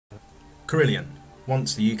Carillion,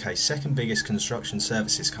 once the UK's second biggest construction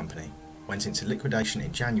services company, went into liquidation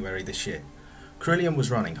in January this year. Carillion was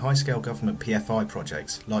running high-scale government PFI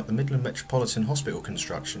projects like the Midland Metropolitan Hospital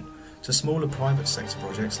construction to smaller private sector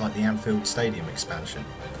projects like the Anfield Stadium expansion.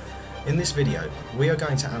 In this video, we are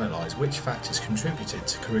going to analyse which factors contributed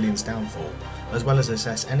to Carillion's downfall, as well as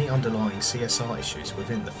assess any underlying CSR issues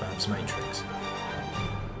within the firm's matrix.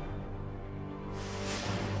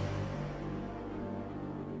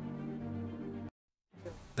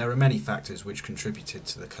 There are many factors which contributed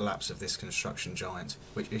to the collapse of this construction giant,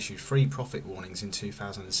 which issued 3 profit warnings in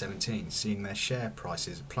 2017, seeing their share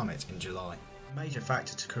prices plummet in July. A major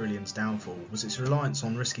factor to Carillion's downfall was its reliance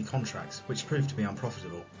on risky contracts, which proved to be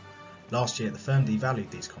unprofitable. Last year, the firm devalued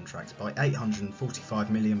these contracts by £845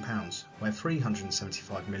 million, where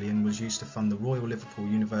 £375 million was used to fund the Royal Liverpool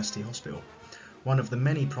University Hospital, one of the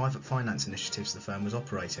many private finance initiatives the firm was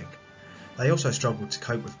operating. They also struggled to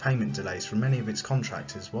cope with payment delays from many of its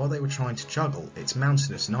contractors while they were trying to juggle its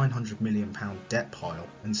mountainous £900 million debt pile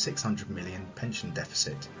and £600 million pension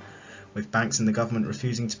deficit. With banks and the government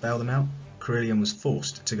refusing to bail them out, Carillion was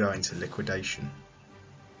forced to go into liquidation.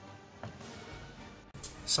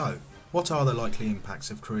 So, what are the likely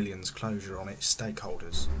impacts of Carillion's closure on its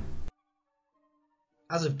stakeholders?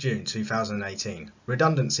 As of June 2018,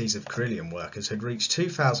 redundancies of Carillion workers had reached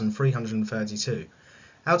 2,332.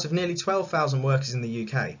 Out of nearly 12,000 workers in the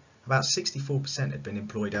UK, about 64% had been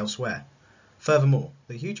employed elsewhere. Furthermore,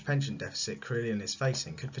 the huge pension deficit Carillion is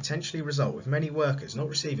facing could potentially result with many workers not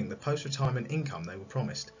receiving the post-retirement income they were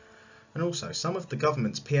promised. And also, some of the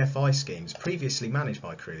government's PFI schemes previously managed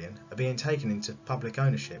by Carillion are being taken into public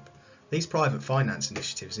ownership. These private finance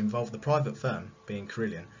initiatives involve the private firm, being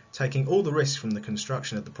Carillion, taking all the risks from the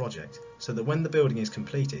construction of the project, so that when the building is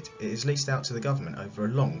completed, it is leased out to the government over a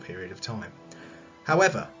long period of time.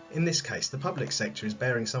 However, in this case, the public sector is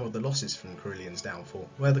bearing some of the losses from Carillion's downfall,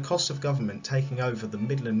 where the cost of government taking over the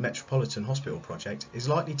Midland Metropolitan Hospital project is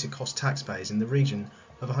likely to cost taxpayers in the region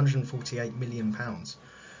of £148 million.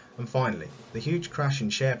 And finally, the huge crash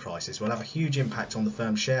in share prices will have a huge impact on the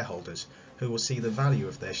firm's shareholders, who will see the value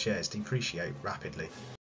of their shares depreciate rapidly.